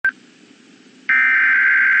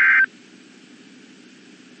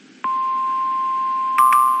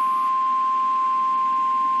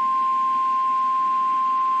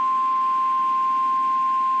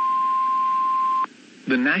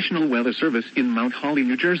The National Weather Service in Mount Holly,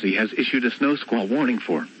 New Jersey has issued a snow squall warning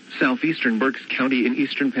for southeastern Berks County in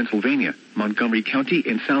eastern Pennsylvania, Montgomery County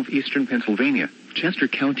in southeastern Pennsylvania, Chester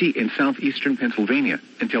County in southeastern Pennsylvania,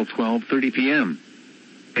 until 12:30 p.m.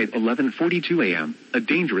 At 11:42 a.m., a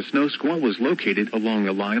dangerous snow squall was located along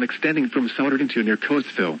a line extending from Southern to near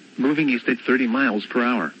Coatesville, moving east at 30 miles per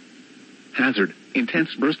hour. Hazard: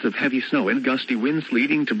 intense bursts of heavy snow and gusty winds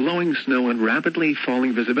leading to blowing snow and rapidly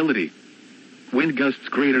falling visibility. Wind gusts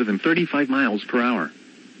greater than 35 miles per hour.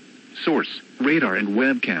 Source: radar and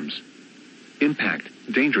webcams. Impact: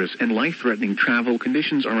 dangerous and life-threatening travel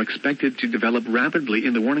conditions are expected to develop rapidly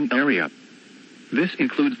in the warning area. This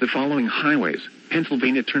includes the following highways: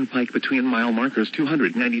 Pennsylvania Turnpike between mile markers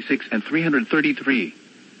 296 and 333.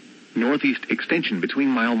 Northeast Extension between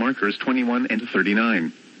mile markers 21 and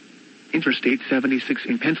 39. Interstate 76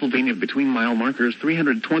 in Pennsylvania between mile markers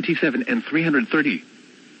 327 and 330.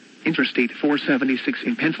 Interstate 476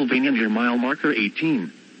 in Pennsylvania near mile marker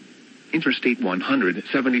 18. Interstate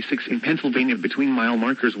 176 in Pennsylvania between mile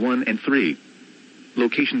markers 1 and 3.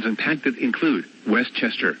 Locations impacted include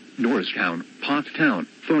Westchester, Norristown, Pottstown,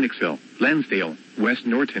 Phoenixville, Lansdale, West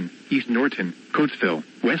Norton, East Norton, Coatesville,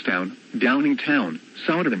 Westtown, Downingtown,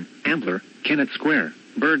 Souderton, Ambler, Kennett Square,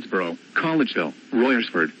 Birdsboro, Collegeville,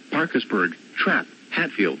 Royersford, Parkersburg, Trapp,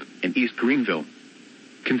 Hatfield, and East Greenville.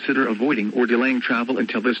 Consider avoiding or delaying travel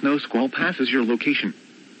until the snow squall passes your location.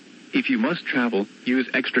 If you must travel, use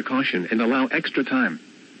extra caution and allow extra time.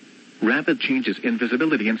 Rapid changes in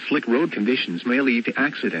visibility and slick road conditions may lead to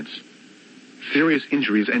accidents. Serious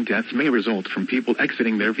injuries and deaths may result from people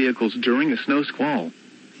exiting their vehicles during a snow squall.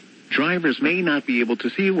 Drivers may not be able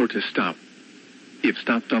to see where to stop. If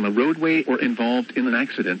stopped on a roadway or involved in an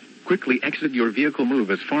accident, quickly exit your vehicle.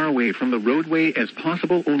 Move as far away from the roadway as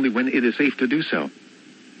possible only when it is safe to do so.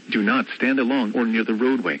 Do not stand along or near the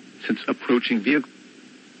roadway, since approaching vehicles